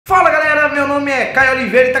meu nome é Caio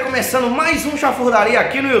Oliveira e tá começando mais um Xafurdaria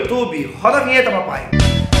aqui no YouTube. Roda a vinheta, papai.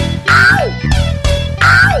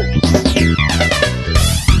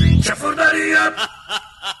 Xafurdaria!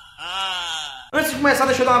 Antes de começar,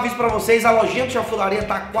 deixa eu dar um aviso pra vocês. A lojinha do Xafurdaria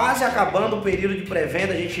tá quase acabando o período de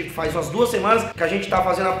pré-venda. A gente faz umas 2 semanas que a gente tá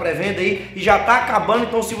fazendo a pré-venda aí e já tá acabando.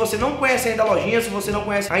 Então se você não conhece ainda a lojinha, se você não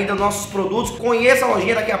conhece ainda nossos produtos, conheça a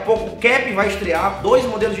lojinha. Daqui a pouco o cap vai estrear, 2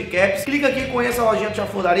 modelos de caps. Clica aqui e conheça a lojinha do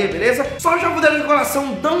Xafurdaria, beleza? Só o Xafurdeiro de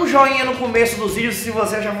coração, dá um joinha no começo dos vídeos se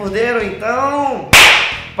você é xafurdeiro, então...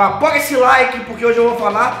 papoca esse like, porque hoje eu vou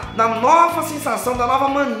falar da nova sensação, da nova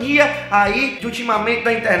mania aí de ultimamente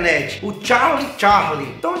da internet, o Charlie.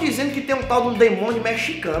 Estão dizendo que tem um tal de um demônio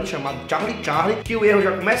mexicano chamado Charlie, que o erro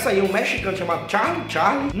já começa aí, um mexicano chamado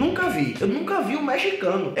Charlie, nunca vi, eu nunca vi um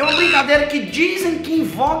mexicano. É uma brincadeira que dizem que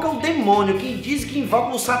invoca o demônio, que diz que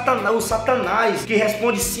invoca o satanás, que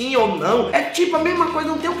responde sim ou não. É tipo a mesma coisa,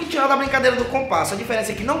 não tem o que tirar da brincadeira do compasso. A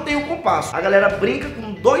diferença é que não tem o compasso. A galera brinca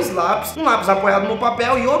com 2 lápis, um lápis apoiado no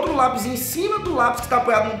papel e outro lápis em cima do lápis que está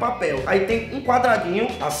apoiado no papel. Aí tem um quadradinho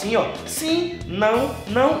assim, ó, sim, não,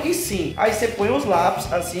 não e sim. Aí você põe os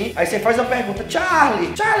lápis assim, aí você faz a pergunta: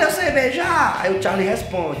 Charlie, eu sei beijar? Aí o Charlie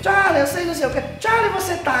responde: Charlie, eu sei não sei o que. Charlie,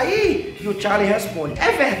 você tá aí? E o Charlie responde: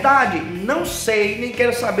 é verdade? Não sei, nem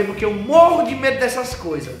quero saber, porque eu morro de medo dessas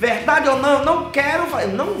coisas. Verdade ou não? Eu não quero, eu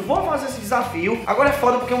não vou fazer esse desafio. Agora é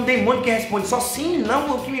foda porque é um demônio que responde só sim e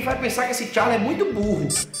não, o que me faz pensar que esse Charlie é muito burro.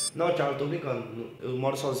 Não, Charlie, eu tô brincando. Eu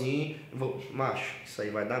moro sozinho, macho, isso aí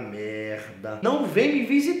vai dar merda. Não vem me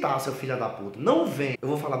visitar, seu filho da puta. Não vem. Eu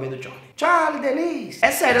vou falar bem do Charlie, delícia.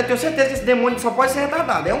 É sério, eu tenho certeza que esse demônio só pode ser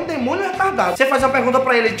retardado. É um demônio retardado. Você faz uma pergunta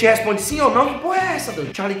pra ele, ele te responde sim ou não. Que porra é essa,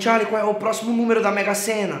 doido? Charlie, qual é o próximo número da Mega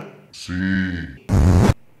Sena? Sim.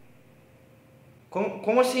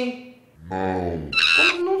 Como assim? Não.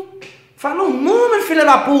 Como não? Fala um número, filha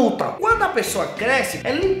da puta! Quando a pessoa cresce,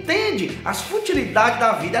 ela entende as futilidades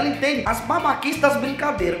da vida, ela entende as babaquices das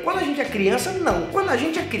brincadeiras. Quando a gente é criança, não. Quando a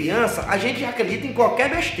gente é criança, a gente acredita em qualquer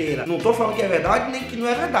besteira. Não tô falando que é verdade, nem que não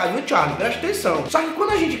é verdade, viu, Charlie? Presta atenção. Só que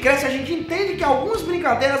quando a gente cresce, a gente entende que algumas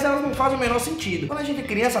brincadeiras, elas não fazem o menor sentido. Quando a gente é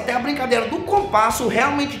criança, até a brincadeira do compasso,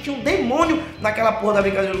 realmente tinha um demônio naquela porra da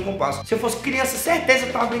brincadeira do compasso. Se eu fosse criança, certeza que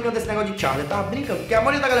eu tava brincando desse negócio de Charlie. Eu tava brincando, porque a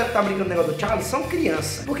maioria da galera que tá brincando do negócio do Charlie são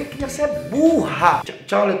crianças. Porque criança é burra.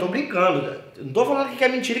 Charlie, eu tô brincando. Eu não tô falando que é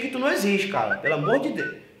mentira e que tu não existe, cara. Pelo amor de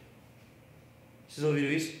Deus. Vocês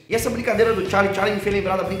ouviram isso? E essa brincadeira do Charlie me fez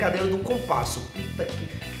lembrar da brincadeira do compasso. Puta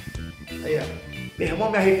que... Aí, ó. Meu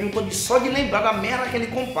irmão, me arrepio só de lembrar da merda daquele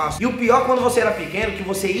compasso. E o pior, quando você era pequeno, que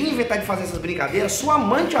você ia inventar de fazer essas brincadeiras, sua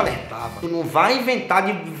mãe te alertava. Tu não vai inventar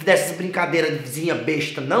dessas brincadeiras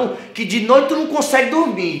besta, não, que de noite tu não consegue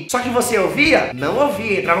dormir. Só que você ouvia? Não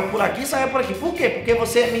ouvia. Entrava por aqui e saia por aqui. Por quê? Porque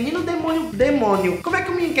você é menino demônio. Como é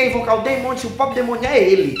que o menino quer invocar o demônio se o próprio demônio é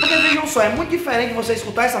ele? Porque vejam só, é muito diferente você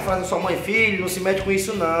escutar essa frase da sua mãe: filho, não se mete com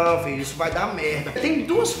isso não, filho, isso vai dar merda. Tem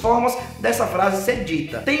 2 formas dessa frase ser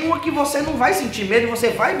dita. Tem uma que você não vai sentir medo e você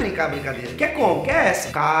vai brincar a brincadeira. Que é como? Que é essa?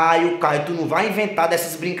 Caio, tu não vai inventar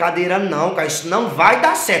dessas brincadeiras não, Caio, isso não vai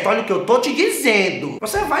dar certo. Olha o que eu tô te dizendo.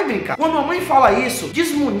 Você vai brincar. Quando a mãe fala isso,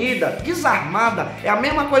 desmunida, desarmada, é a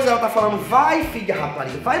mesma coisa que ela tá falando: vai, filha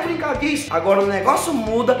rapariga, vai brincar disso. Agora o negócio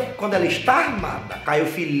muda quando ela está armada. Caio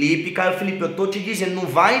Felipe, eu tô te dizendo, não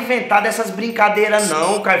vai inventar dessas brincadeiras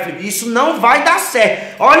não, Caio Felipe, isso não vai dar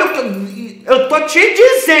certo. Olha o que... eu tô te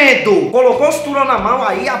dizendo. Colocou o cinturão na mão,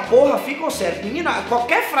 aí a porra ficou certa. Menina,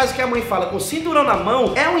 qualquer frase que a mãe fala com o cinturão na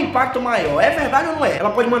mão é um impacto maior. É verdade ou não é? Ela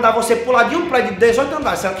pode mandar você pular de um prédio de 18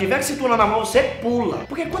 andares. Se ela tiver com o cinturão na mão, você pula.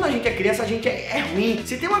 Porque quando a gente é criança, a gente é ruim.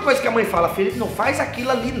 Se tem uma coisa que a mãe fala: Felipe, não faz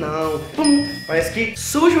aquilo ali não. Pum, parece que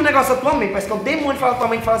surge um negócio da tua mente. Parece que o demônio fala da tua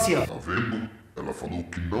mente e fala assim, ó: tá vendo? Ela falou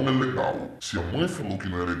que não é legal. Se a mãe falou que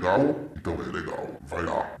não é legal, então é legal. Vai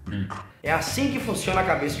lá, brinca. É assim que funciona a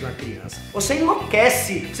cabeça de uma criança. Você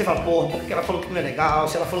enlouquece. Você fala: porra, porque ela falou que não é legal.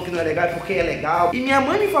 Se ela falou que não é legal, é porque é legal. E minha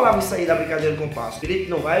mãe me falava isso aí da brincadeira do compasso: Felipe,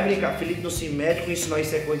 não vai brincar. Felipe, não se mete com isso não.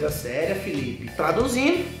 Isso é coisa séria, Felipe.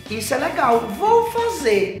 Traduzindo, isso é legal. Vou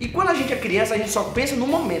fazer. E quando a gente é criança, a gente só pensa no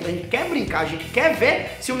momento. A gente quer brincar. A gente quer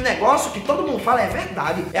ver se o negócio que todo mundo fala é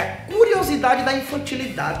verdade. É a curiosidade da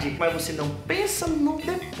infantilidade. Mas você não pensa no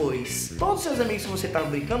depois. Todos os seus amigos que você tá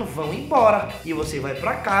brincando vão embora. E você vai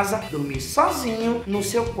pra casa dormir sozinho no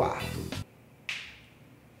seu quarto.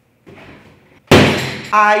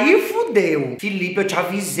 Aí fudeu. Felipe, eu te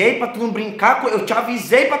avisei pra tu não brincar com... Eu te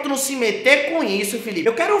avisei pra tu não se meter com isso, Felipe.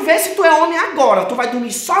 Eu quero ver se tu é homem agora. Tu vai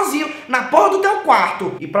dormir sozinho na porra do teu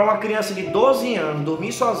quarto. E pra uma criança de 12 anos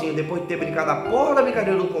dormir sozinho depois de ter brincado a porra da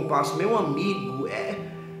brincadeira do compasso, meu amigo,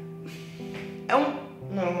 é um...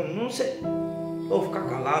 Não sei... Ou ficar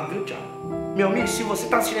calado, viu, Charlie? Meu amigo, se você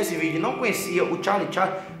tá assistindo esse vídeo e não conhecia o Charlie,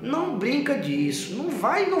 não brinca disso. Não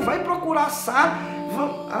vai procurar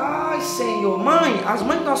Ai, Senhor. Mãe, as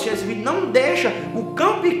mães que estão assistindo esse vídeo, não deixa o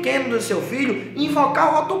cão pequeno do seu filho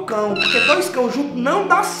invocar o outro cão. Porque 2 cães juntos não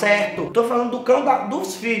dá certo. Tô falando do cão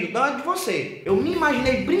dos filhos, não é de você. Eu me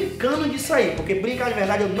imaginei brincando disso aí, porque brincar de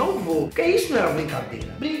verdade eu não vou. Porque isso não é uma brincadeira.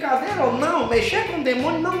 Brincadeira ou não, mexer com o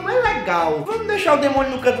demônio não é legal. Vamos deixar o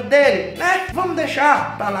demônio no canto dele, né? Vamos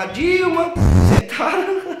deixar. Tá lá Dilma,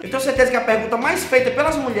 sentado. Eu tenho certeza que a pergunta mais feita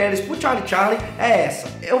pelas mulheres pro Charlie é essa: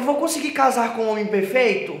 eu vou conseguir casar com um homem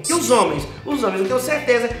perfeito? E os homens? Os homens, eu tenho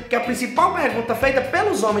certeza que a principal pergunta feita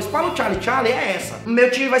pelos homens para o Charlie é essa: meu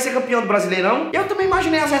time vai ser campeão do Brasileirão? Eu também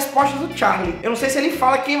imaginei as respostas do Charlie. Eu não sei se ele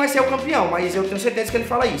fala quem vai ser o campeão, mas eu tenho certeza que ele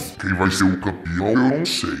fala isso. Quem vai ser o campeão eu não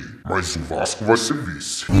sei, mas o Vasco vai ser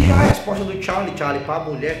vice. E já a resposta do Charlie para a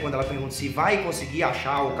mulher, quando ela pergunta se vai conseguir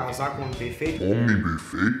achar ou casar com um homem perfeito: homem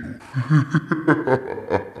perfeito?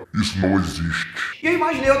 Isso não existe. E eu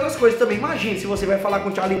imaginei outras coisas também. Imagine se você vai falar com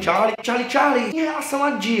o Charlie, em relação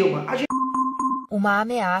a Dilma. Uma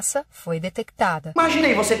ameaça foi detectada.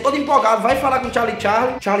 Imaginei você todo empolgado, vai falar com o Charlie,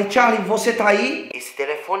 você tá aí? Esse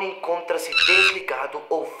telefone encontra-se desligado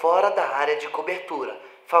ou fora da área de cobertura.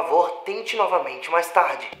 Favor, tente novamente mais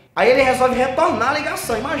tarde. Aí ele resolve retornar a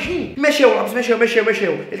ligação, imagine. Mexeu, o lápis mexeu.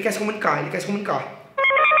 Ele quer se comunicar,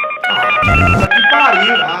 Ah, que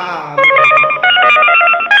pariu.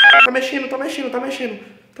 Tá mexendo.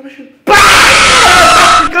 Pá!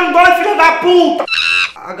 Tá ficando doido, filho da puta!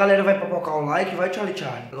 A galera vai papocar o like, vai Charlie.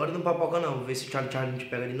 Agora não papoca não, vou ver se o Charlie não te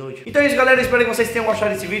pega de noite. Então é isso, galera, espero que vocês tenham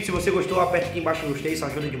gostado desse vídeo. Se você gostou, aperta aqui embaixo no gostei, isso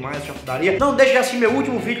ajuda demais, Xafurdaria. Não deixe de assistir meu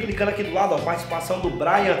último vídeo clicando aqui do lado, ó, participação do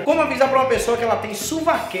Brian. Como avisar pra uma pessoa que ela tem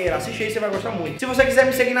suvaqueira. Assiste aí, você vai gostar muito. Se você quiser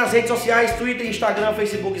me seguir nas redes sociais, Twitter, Instagram,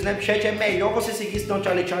 Facebook, Snapchat, é melhor você seguir, senão o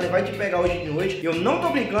Charlie vai te pegar hoje de noite. E eu não tô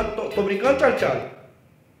brincando, tô brincando, Charlie?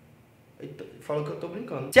 Eita, falou que eu tô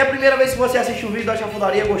brincando. Se é a primeira vez que você assiste um vídeo da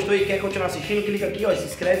Xafurdaria, gostou e quer continuar assistindo, clica aqui, ó, se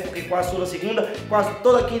inscreve, porque quase toda segunda, quase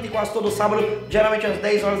toda quinta e quase todo sábado, geralmente às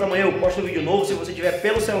 10 horas da manhã, eu posto um vídeo novo. Se você tiver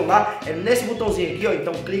pelo celular, é nesse botãozinho aqui, ó,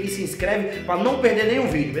 então clique e se inscreve pra não perder nenhum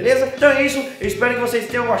vídeo, beleza? Então é isso, eu espero que vocês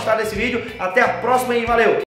tenham gostado desse vídeo. Até a próxima e valeu!